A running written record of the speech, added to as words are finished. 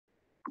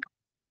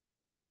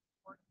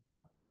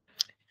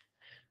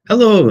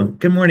Hello,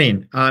 good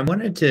morning. I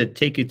wanted to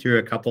take you through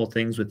a couple of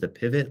things with the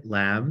Pivot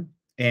Lab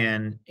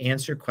and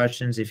answer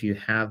questions if you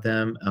have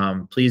them.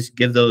 Please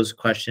give those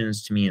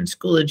questions to me in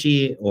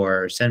Schoology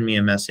or send me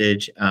a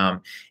message,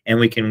 and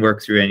we can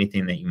work through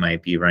anything that you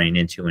might be running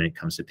into when it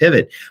comes to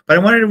Pivot. But I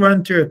wanted to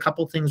run through a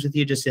couple things with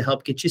you just to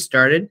help get you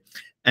started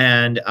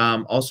and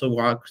also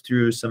walk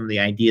through some of the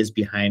ideas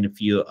behind a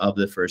few of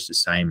the first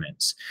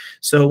assignments.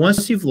 So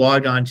once you've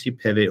logged on to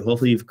Pivot,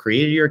 hopefully you've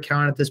created your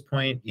account at this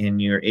point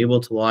and you're able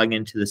to log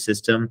into the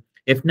system.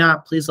 If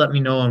not, please let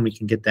me know and we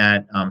can get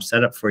that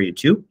set up for you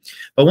too.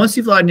 But once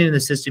you've logged into the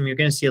system, you're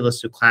going to see a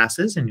list of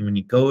classes. And when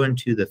you go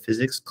into the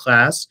physics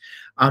class,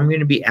 I'm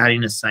going to be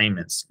adding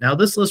assignments. Now,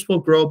 this list will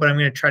grow, but I'm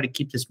going to try to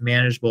keep this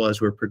manageable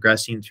as we're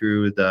progressing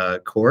through the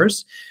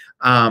course.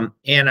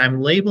 And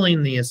I'm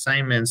labeling the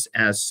assignments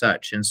as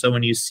such. And so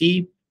when you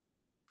see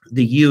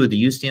the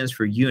U stands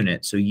for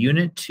unit. So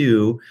unit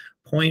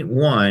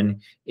 2.1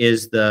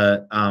 is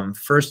the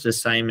first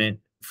assignment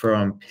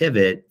from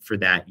Pivot for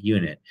that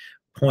unit.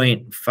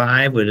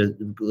 0.5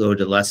 would go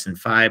to lesson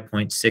 5,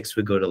 0.6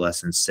 would go to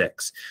lesson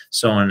 6,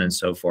 so on and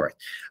so forth.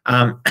 So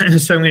I'm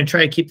going to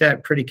try to keep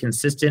that pretty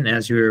consistent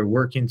as you're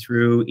working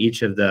through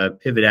each of the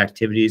Pivot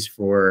activities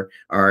for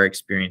our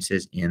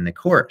experiences in the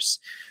course.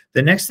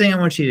 The next thing I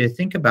want you to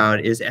think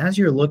about is as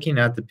you're looking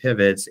at the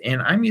pivots,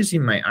 and I'm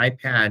using my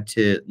iPad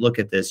to look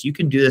at this. You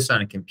can do this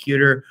on a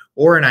computer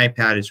or an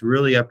iPad. It's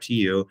really up to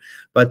you,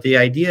 but the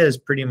idea is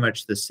pretty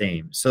much the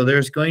same. So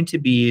there's going to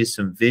be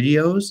some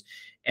videos,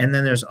 and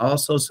then there's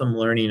also some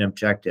learning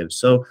objectives.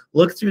 So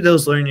look through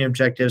those learning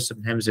objectives.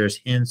 Sometimes there's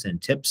hints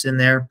and tips in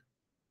there.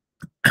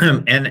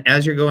 And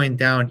as you're going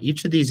down,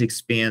 each of these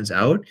expands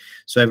out.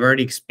 So I've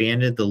already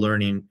expanded the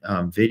learning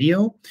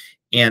video,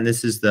 and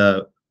this is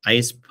the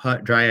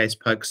dry ice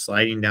puck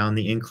sliding down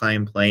the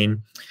incline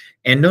plane.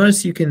 And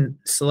notice you can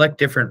select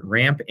different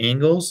ramp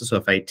angles. So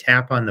if I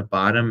tap on the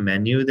bottom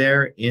menu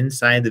there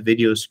inside the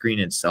video screen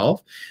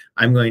itself,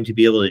 I'm going to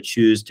be able to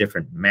choose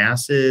different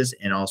masses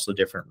and also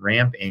different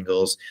ramp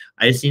angles.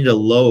 I just need to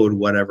load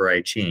whatever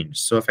I change.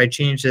 So if I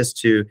change this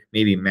to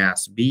maybe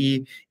mass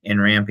B and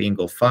ramp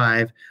angle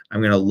 5, I'm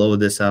going to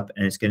load this up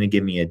and it's going to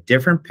give me a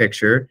different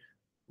picture,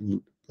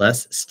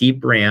 less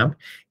steep ramp,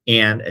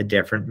 and a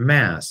different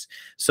mass.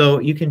 So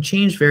you can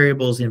change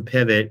variables in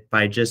Pivot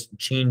by just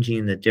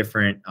changing the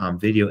different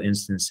video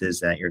instances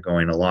that you're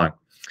going along.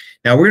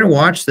 Now we're going to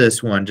watch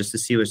this one just to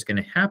see what's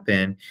going to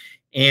happen.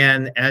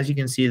 And as you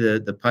can see,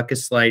 the puck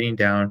is sliding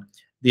down.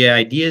 The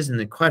ideas and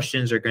the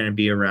questions are going to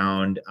be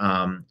around,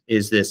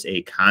 is this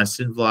a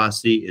constant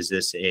velocity? Is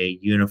this a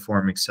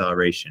uniform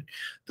acceleration?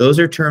 Those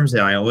are terms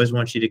that I always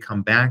want you to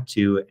come back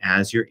to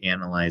as you're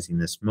analyzing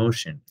this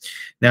motion.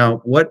 Now,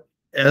 what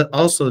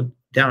also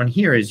down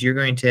here is you're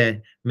going to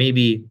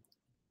maybe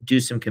do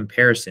some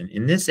comparison.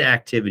 In this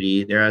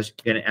activity, they're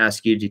going to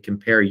ask you to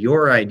compare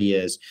your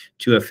ideas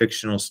to a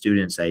fictional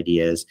student's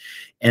ideas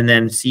and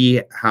then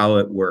see how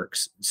it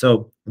works.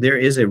 So there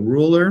is a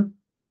ruler.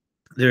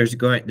 They're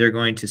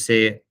going to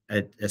say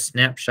a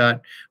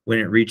snapshot when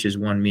it reaches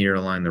 1 meter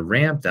along the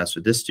ramp. That's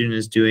what this student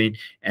is doing.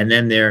 And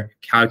then they're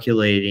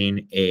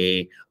calculating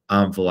a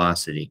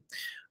velocity.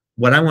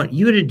 What I want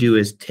you to do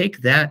is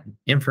take that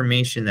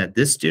information that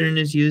this student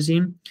is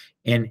using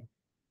and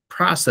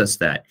process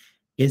that.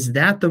 Is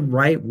that the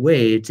right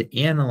way to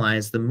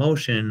analyze the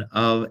motion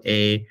of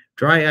a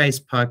dry ice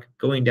puck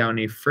going down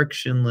a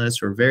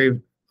frictionless or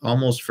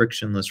almost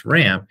frictionless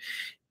ramp?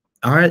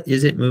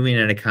 Is it moving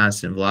at a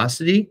constant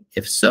velocity?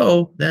 If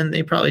so, then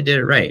they probably did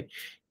it right.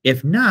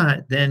 If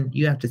not, then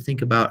you have to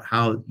think about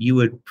how you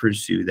would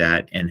pursue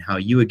that and how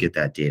you would get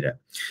that data.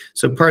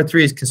 So part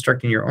 3 is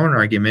constructing your own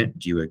argument.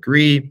 Do you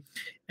agree?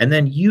 And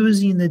then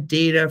using the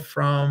data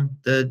from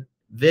the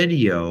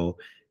video,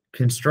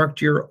 construct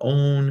your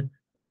own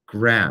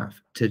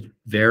graph to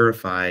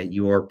verify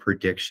your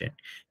prediction.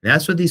 And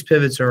that's what these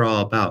pivots are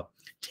all about,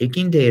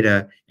 taking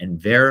data and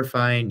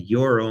verifying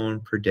your own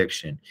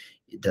prediction.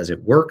 Does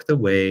it work the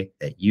way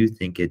that you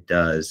think it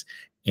does?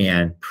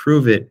 And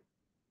prove it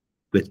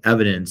with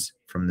evidence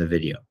from the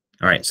video.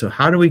 All right, so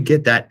how do we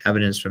get that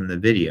evidence from the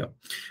video?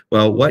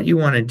 Well, what you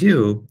want to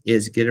do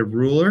is get a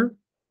ruler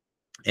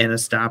and a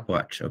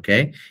stopwatch,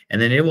 okay?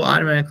 And then it will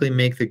automatically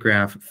make the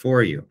graph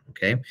for you,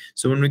 okay?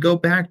 So when we go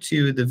back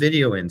to the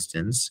video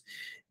instance,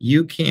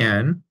 you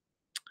can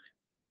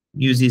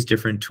use these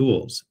different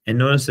tools. And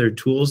notice there are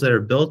tools that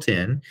are built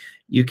in.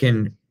 You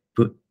can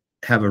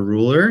have a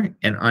ruler,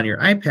 and on your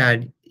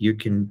iPad, you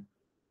can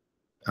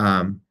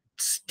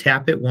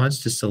tap it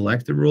once to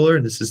select the ruler.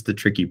 This is the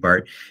tricky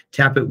part.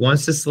 Tap it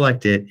once to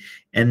select it,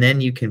 and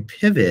then you can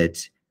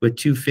pivot with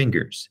 2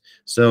 fingers.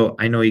 So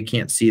I know you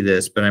can't see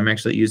this, but I'm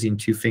actually using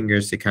 2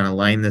 fingers to kind of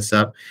line this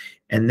up,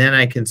 and then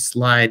I can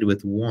slide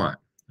with 1.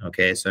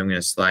 Okay, so I'm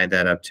going to slide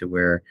that up to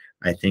where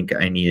I think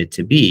I need it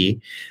to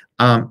be.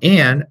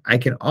 And I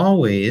can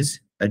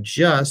always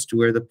adjust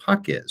where the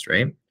puck is,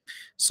 right?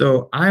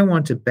 So I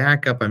want to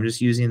back up. I'm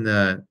just using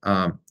the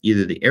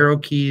either the arrow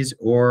keys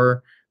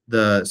or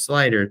the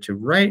slider to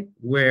right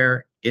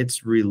where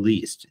it's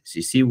released. So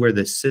you see where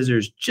the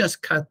scissors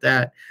just cut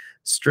that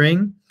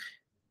string,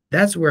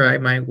 that's where I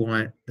might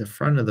want the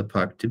front of the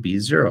puck to be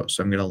 0.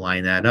 So I'm going to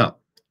line that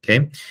up,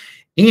 okay?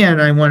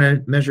 And I want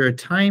to measure a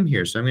time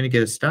here. So I'm going to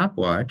get a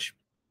stopwatch.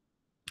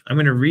 I'm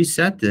going to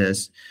reset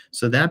this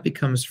so that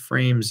becomes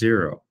frame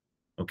 0,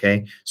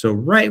 okay? So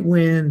right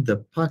when the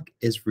puck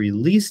is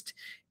released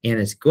and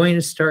it's going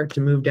to start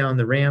to move down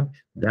the ramp,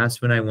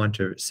 that's when I want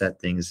to set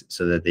things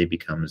so that they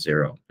become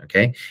 0,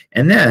 okay?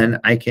 And then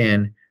I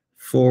can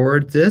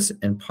forward this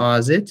and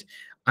pause it.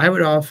 I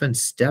would often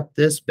step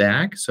this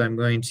back, so I'm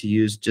going to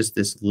use just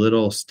this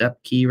little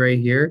step key right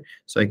here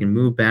so I can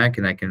move back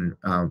and I can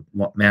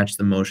match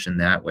the motion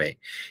that way.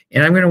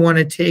 And I'm going to want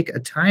to take a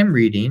time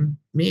reading,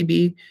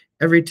 maybe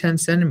every 10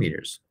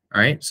 centimeters.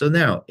 All right, so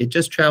now it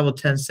just traveled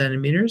 10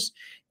 centimeters,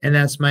 and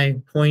that's my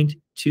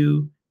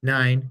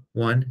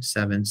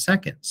 0.2917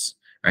 seconds.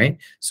 Right,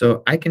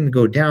 so I can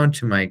go down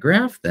to my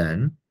graph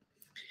then,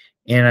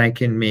 and I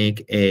can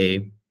make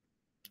I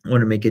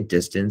want to make a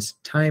distance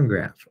time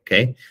graph.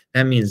 Okay,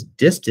 that means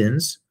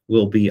distance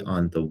will be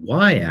on the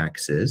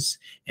y-axis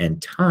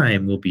and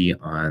time will be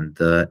on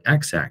the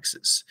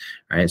x-axis.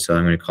 All right, so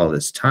I'm going to call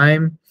this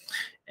time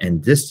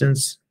and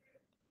distance.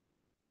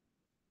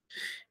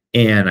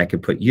 And I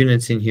could put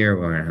units in here.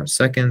 We're going to have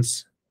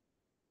seconds.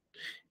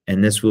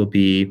 And this will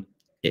be,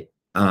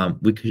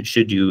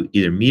 should do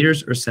either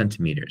meters or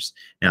centimeters.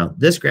 Now,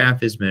 this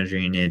graph is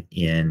measuring it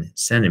in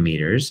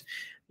centimeters.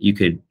 You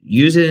could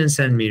use it in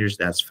centimeters.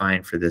 That's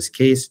fine for this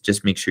case.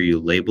 Just make sure you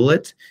label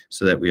it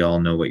so that we all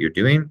know what you're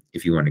doing.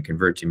 If you want to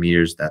convert to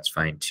meters, that's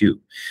fine too.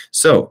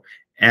 So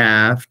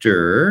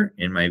after,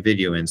 in my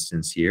video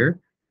instance here,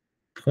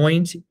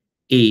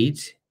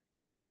 0.8,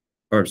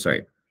 or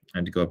sorry, I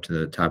had to go up to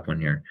the top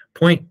one here,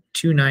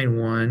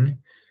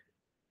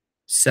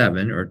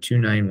 0.2917 or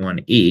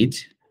 2918.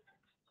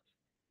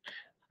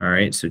 All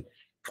right, so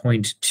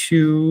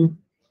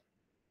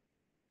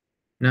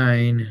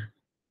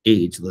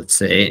 0.298, let's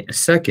say,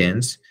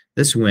 seconds.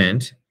 This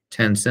went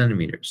 10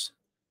 centimeters.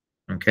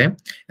 Okay,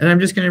 and I'm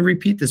just going to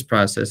repeat this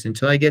process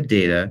until I get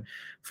data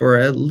for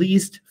at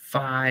least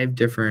 5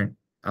 different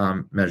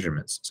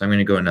measurements. So I'm going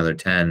to go another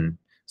 10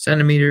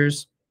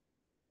 centimeters.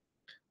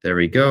 There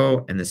we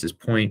go. And this is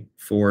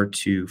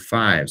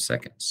 0.425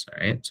 seconds. All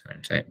right, so I'm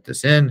going to type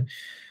this in,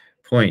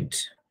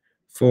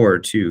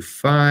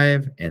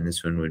 0.425, and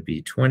this one would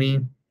be 20.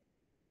 All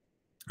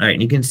right,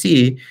 and you can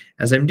see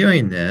as I'm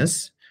doing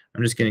this,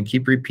 I'm just going to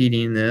keep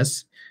repeating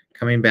this,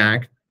 coming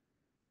back,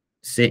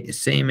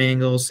 same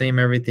angle, same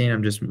everything.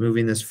 I'm just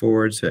moving this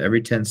forward. So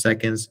every 10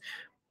 seconds,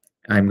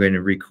 I'm going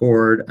to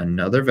record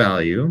another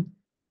value.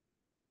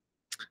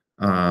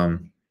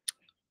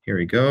 Here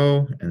we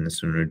go. And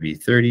this one would be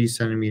 30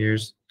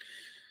 centimeters.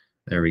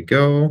 There we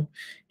go.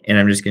 And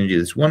I'm just going to do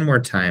this one more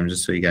time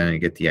just so you got to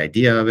get the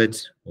idea of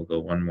it. We'll go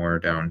one more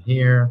down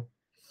here.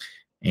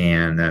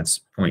 And that's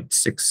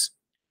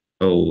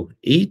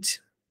 0.608.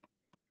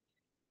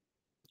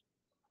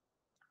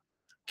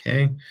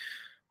 Okay.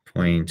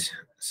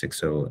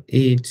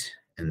 0.608.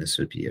 And this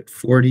would be at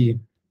 40.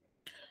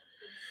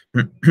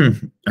 All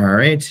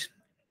right.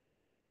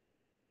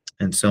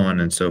 And so on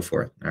and so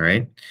forth. All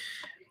right.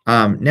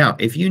 Now,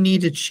 if you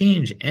need to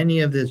change any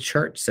of the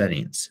chart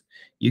settings,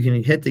 you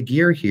can hit the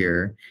gear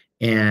here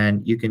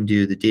and you can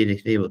do the data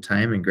table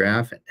time and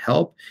graph and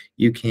help.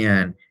 You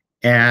can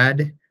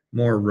add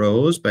more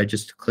rows by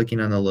just clicking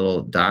on the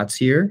little dots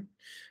here.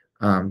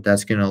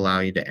 That's going to allow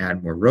you to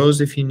add more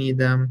rows if you need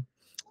them.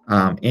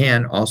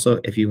 And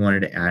also if you wanted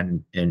to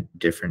add in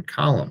different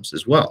columns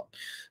as well.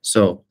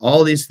 So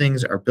all these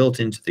things are built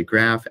into the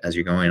graph as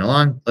you're going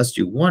along. Let's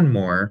do one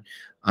more.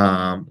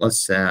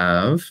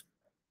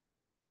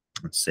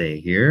 Let's say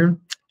here,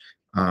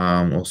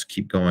 we'll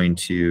keep going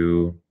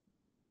to,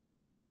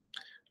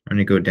 I'm going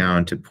to go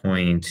down to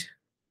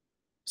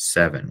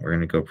 0.7. We're going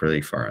to go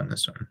pretty far on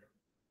this one.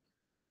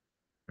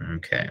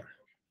 Okay.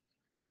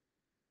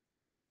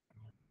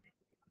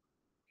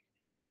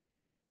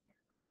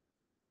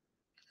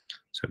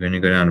 So we're going to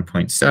go down to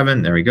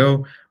 0.7. There we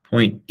go.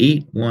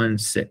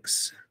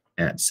 0.816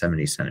 at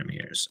 70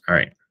 centimeters. All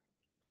right.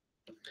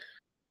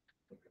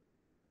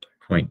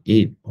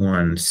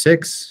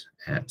 0.816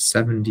 at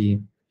 70.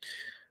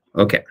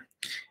 Okay.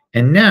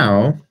 And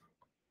now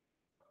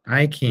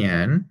I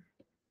can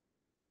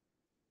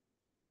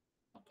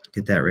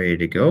get that ready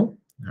to go.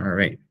 All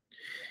right.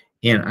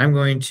 And I'm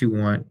going to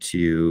want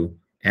to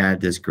add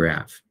this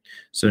graph.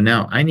 So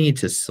now I need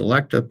to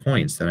select the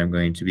points that I'm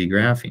going to be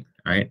graphing.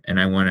 All right. And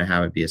I want to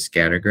have it be a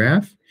scatter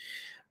graph.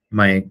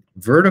 My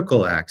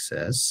vertical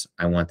axis,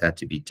 I want that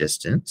to be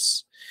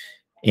distance.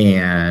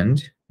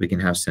 And we can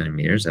have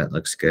centimeters. That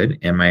looks good.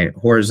 And my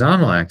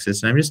horizontal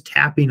axis, and I'm just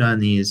tapping on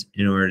these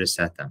in order to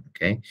set them.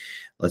 Okay.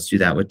 Let's do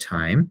that with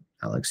time.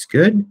 That looks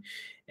good.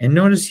 And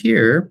notice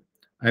here,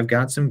 I've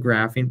got some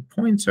graphing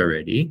points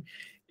already.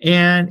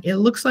 And it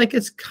looks like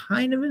it's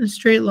kind of in a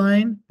straight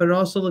line, but it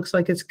also looks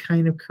like it's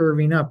kind of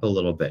curving up a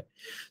little bit.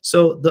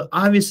 So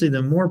obviously,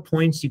 the more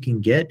points you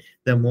can get,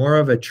 the more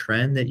of a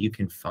trend that you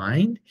can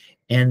find.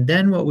 And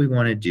then what we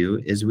want to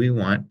do is we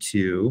want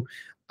to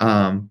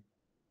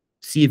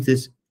see if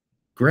this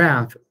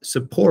graph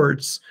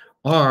supports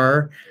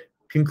our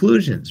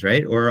conclusions,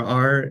 right? Or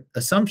our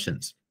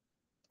assumptions.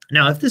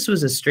 Now, if this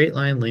was a straight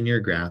line linear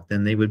graph,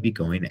 then they would be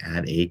going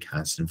at a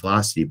constant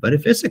velocity. But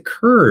if it's a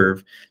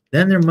curve,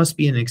 then there must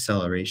be an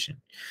acceleration.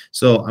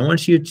 So I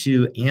want you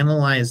to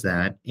analyze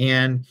that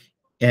and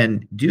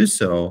do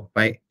so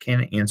by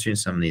kind of answering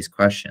some of these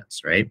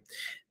questions, right?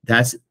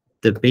 That's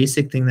the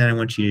basic thing that I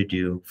want you to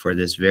do for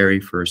this very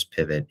first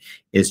pivot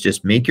is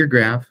just make your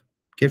graph,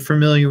 get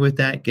familiar with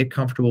that, get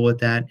comfortable with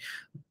that,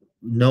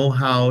 know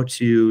how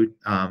to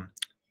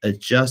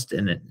adjust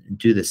and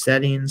do the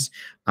settings,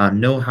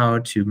 know how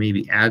to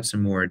maybe add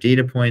some more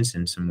data points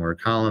and some more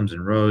columns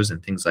and rows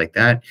and things like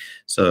that.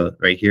 So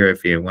right here,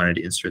 if you wanted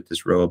to insert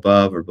this row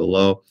above or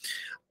below,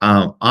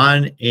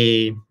 on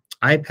a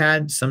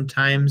iPad,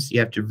 sometimes you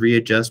have to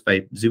readjust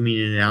by zooming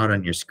in and out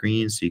on your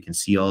screen so you can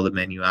see all the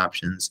menu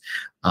options,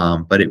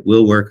 but it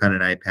will work on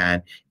an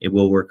iPad. It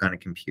will work on a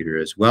computer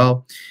as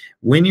well.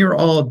 When you're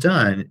all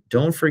done,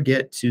 don't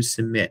forget to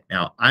submit.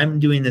 Now, I'm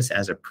doing this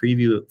as a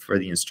preview for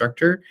the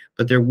instructor,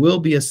 but there will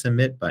be a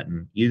submit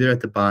button either at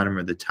the bottom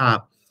or the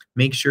top.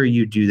 Make sure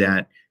you do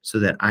that so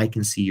that I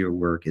can see your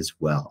work as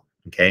well.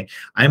 Okay,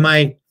 I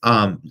might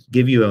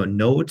give you a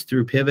note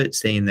through Pivot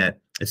saying that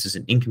this is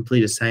an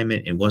incomplete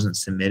assignment. It wasn't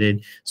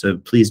submitted. So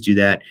please do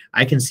that.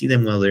 I can see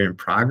them while they're in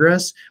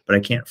progress, but I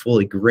can't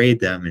fully grade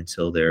them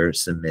until they're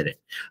submitted.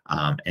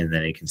 And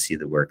then I can see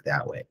the work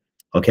that way.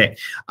 Okay.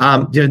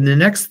 The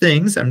next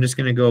things, I'm just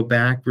going to go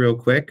back real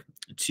quick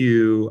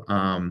to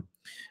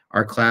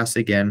our class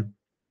again.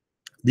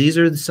 These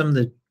are some of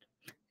the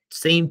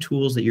same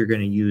tools that you're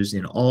going to use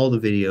in all the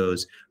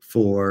videos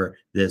for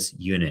this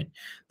unit.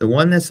 The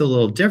one that's a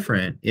little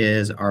different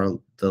is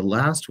the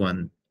last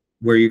one,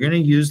 where you're going to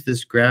use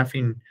this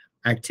graphing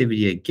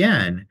activity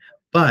again,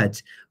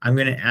 but I'm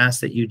going to ask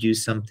that you do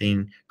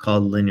something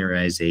called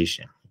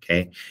linearization,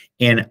 okay?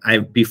 And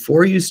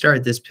before you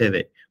start this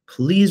pivot,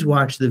 please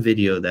watch the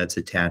video that's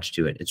attached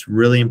to it. It's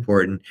really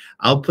important.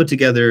 I'll put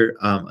together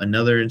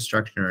another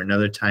instruction or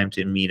another time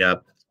to meet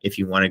up. If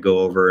you want to go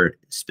over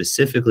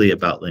specifically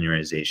about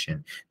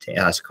linearization to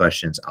ask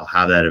questions, I'll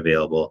have that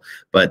available.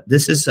 But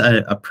this is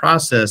a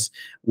process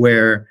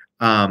where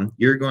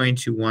you're going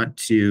to want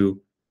to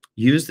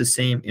use the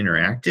same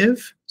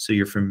interactive. So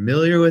you're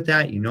familiar with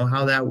that. You know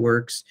how that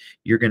works.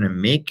 You're going to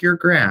make your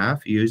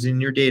graph using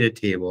your data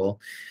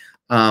table.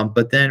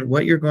 But then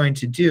what you're going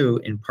to do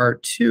in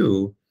part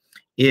 2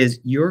 is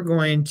you're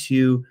going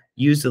to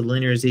use the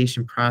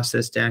linearization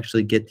process to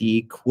actually get the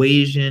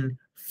equation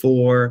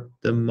for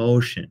the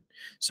motion.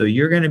 So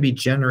you're going to be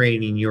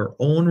generating your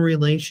own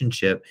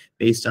relationship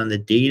based on the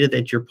data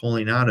that you're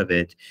pulling out of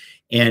it.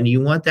 And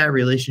you want that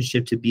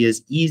relationship to be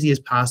as easy as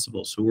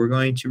possible. So we're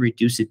going to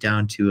reduce it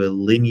down to a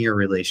linear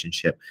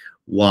relationship.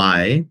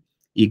 Y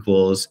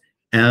equals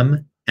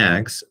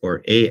mx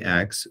or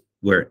ax,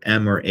 where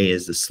m or a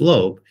is the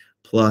slope,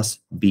 plus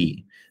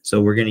b.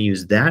 So we're going to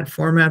use that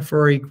format for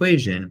our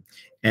equation.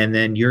 And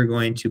then you're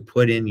going to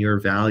put in your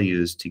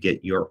values to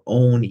get your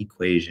own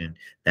equation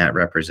that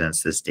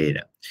represents this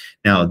data.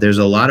 Now, there's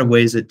a lot of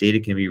ways that data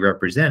can be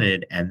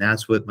represented, and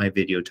that's what my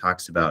video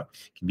talks about.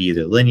 It can be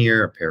either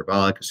linear, or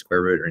parabolic, a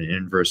square root, or an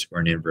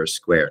inverse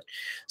squared.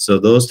 So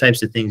those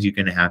types of things, you're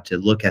going to have to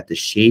look at the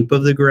shape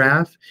of the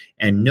graph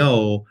and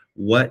know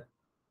what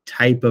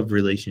type of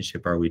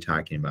relationship are we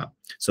talking about.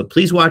 So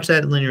please watch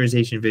that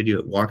linearization video.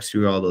 It walks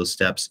through all those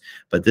steps,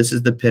 but this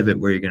is the pivot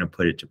where you're going to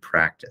put it to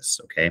practice,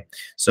 okay?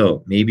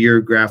 So maybe your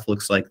graph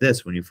looks like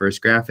this when you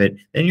first graph it,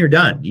 then you're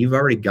done. You've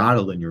already got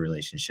a linear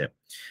relationship.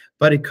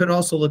 But it could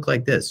also look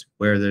like this,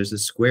 where there's a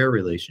square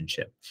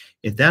relationship.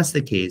 If that's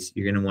the case,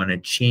 you're going to want to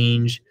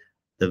change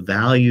the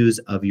values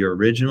of your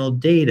original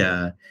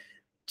data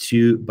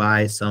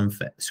by some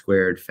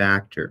squared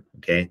factor,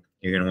 okay?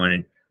 You're going to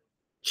want to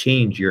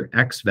change your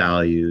x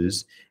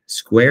values,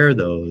 square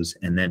those,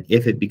 and then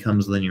if it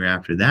becomes linear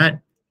after that,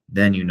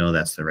 then you know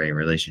that's the right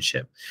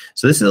relationship.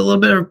 So this is a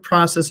little bit of a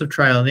process of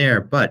trial and error,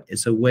 but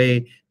it's a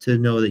way to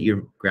know that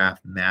your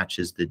graph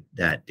matches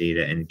that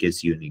data and it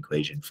gives you an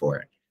equation for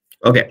it.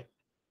 Okay,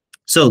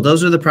 so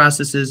those are the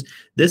processes.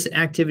 This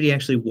activity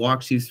actually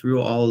walks you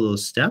through all of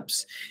those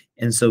steps.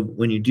 And so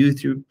when you do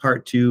through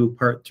part 2,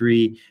 part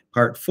 3,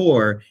 part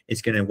 4,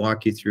 it's going to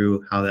walk you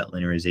through how that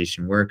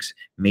linearization works.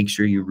 Make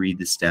sure you read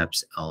the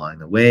steps along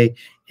the way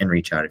and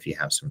reach out if you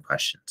have some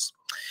questions.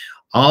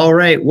 All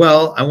right.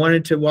 Well, I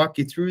wanted to walk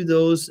you through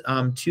those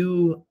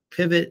 2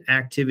 pivot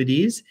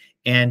activities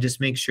and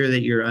just make sure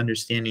that you're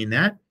understanding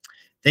that.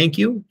 Thank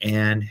you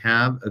and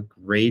have a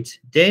great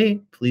day.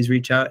 Please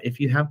reach out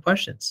if you have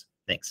questions.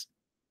 Thanks.